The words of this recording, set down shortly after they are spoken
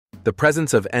the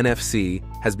presence of NFC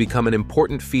has become an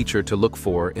important feature to look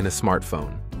for in a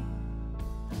smartphone.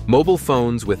 Mobile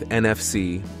phones with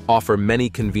NFC offer many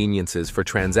conveniences for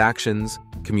transactions,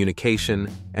 communication,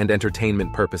 and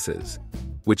entertainment purposes,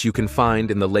 which you can find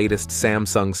in the latest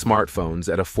Samsung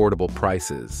smartphones at affordable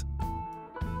prices.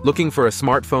 Looking for a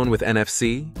smartphone with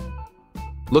NFC?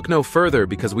 Look no further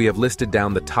because we have listed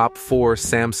down the top 4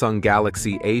 Samsung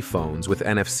Galaxy A phones with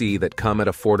NFC that come at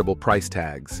affordable price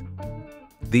tags.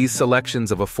 These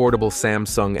selections of affordable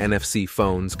Samsung NFC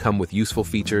phones come with useful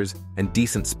features and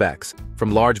decent specs,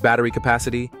 from large battery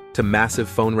capacity to massive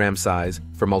phone RAM size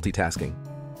for multitasking.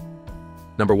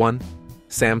 Number 1.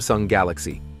 Samsung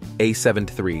Galaxy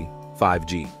A73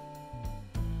 5G.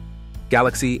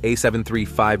 Galaxy A73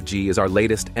 5G is our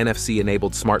latest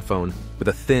NFC-enabled smartphone with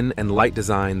a thin and light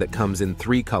design that comes in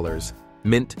 3 colors: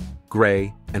 mint,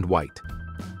 gray, and white.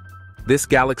 This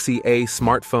Galaxy A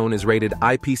smartphone is rated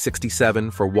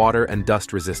IP67 for water and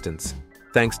dust resistance,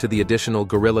 thanks to the additional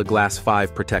Gorilla Glass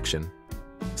 5 protection.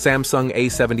 Samsung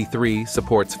A73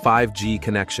 supports 5G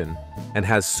connection and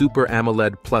has Super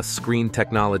AMOLED Plus screen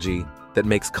technology that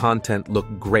makes content look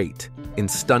great in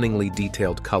stunningly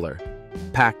detailed color,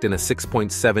 packed in a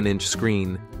 6.7-inch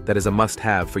screen that is a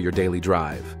must-have for your daily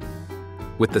drive.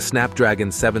 With the Snapdragon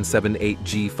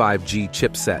 778G 5G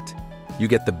chipset, you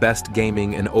get the best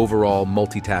gaming and overall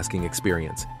multitasking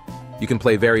experience. You can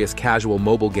play various casual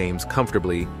mobile games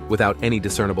comfortably without any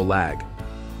discernible lag.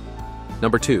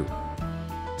 Number 2.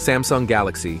 Samsung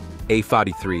Galaxy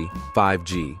A53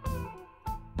 5G.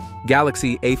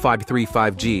 Galaxy A53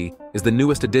 5G is the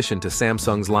newest addition to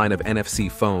Samsung's line of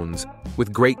NFC phones,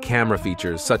 with great camera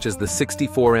features such as the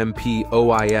 64MP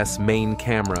OIS main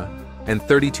camera and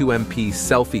 32MP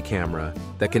selfie camera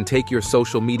that can take your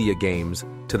social media games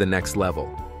to the next level.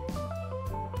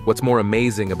 What's more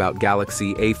amazing about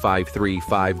Galaxy A53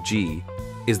 5G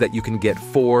is that you can get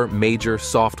 4 major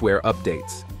software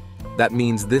updates. That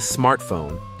means this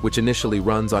smartphone, which initially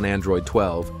runs on Android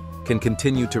 12, can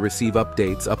continue to receive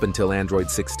updates up until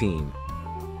Android 16.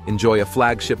 Enjoy a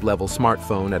flagship-level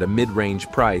smartphone at a mid-range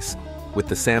price with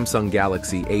the Samsung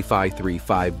Galaxy A53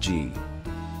 5G.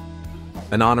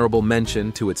 An honorable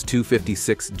mention to its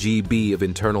 256 GB of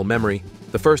internal memory,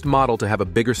 the first model to have a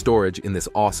bigger storage in this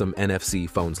awesome NFC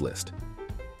phones list.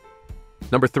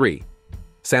 Number 3.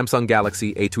 Samsung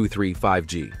Galaxy A23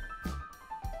 5G.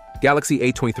 Galaxy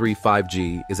A23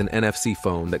 5G is an NFC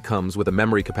phone that comes with a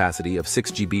memory capacity of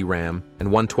 6 GB RAM and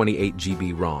 128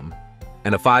 GB ROM,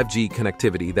 and a 5G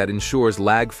connectivity that ensures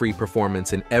lag-free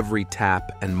performance in every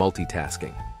tap and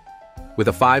multitasking. With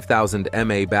a 5000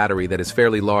 mAh battery that is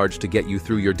fairly large to get you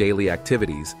through your daily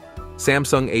activities,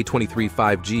 Samsung A23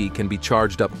 5G can be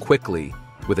charged up quickly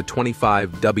with a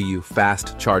 25W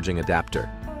fast charging adapter.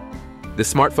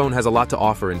 This smartphone has a lot to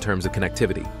offer in terms of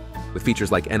connectivity, with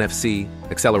features like NFC,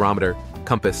 accelerometer,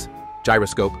 compass,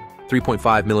 gyroscope,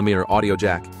 3.5mm audio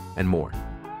jack, and more.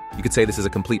 You could say this is a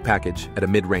complete package at a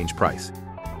mid-range price.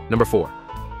 Number 4.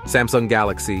 Samsung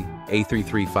Galaxy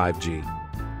A33 5G.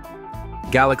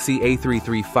 Galaxy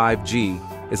A33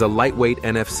 5G is a lightweight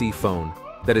NFC phone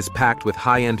that is packed with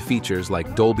high-end features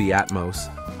like Dolby Atmos,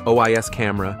 OIS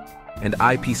camera, and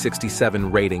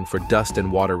IP67 rating for dust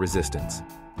and water resistance.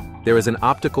 There is an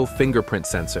optical fingerprint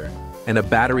sensor and a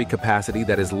battery capacity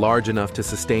that is large enough to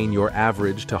sustain your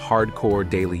average to hardcore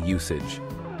daily usage.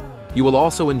 You will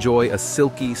also enjoy a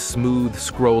silky, smooth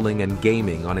scrolling and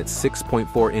gaming on its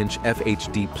 6.4-inch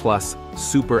FHD Plus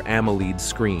Super AMOLED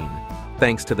screen,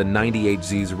 thanks to the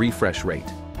 90Hz refresh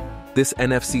rate. This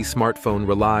NFC smartphone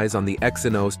relies on the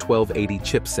Exynos 1280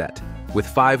 chipset with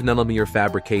 5nm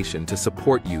fabrication to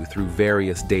support you through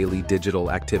various daily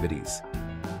digital activities.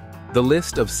 The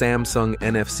list of Samsung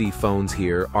NFC phones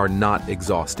here are not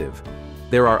exhaustive.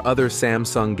 There are other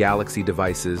Samsung Galaxy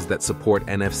devices that support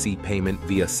NFC payment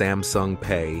via Samsung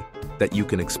Pay that you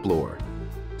can explore.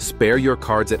 Spare your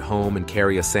cards at home and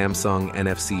carry a Samsung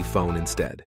NFC phone instead.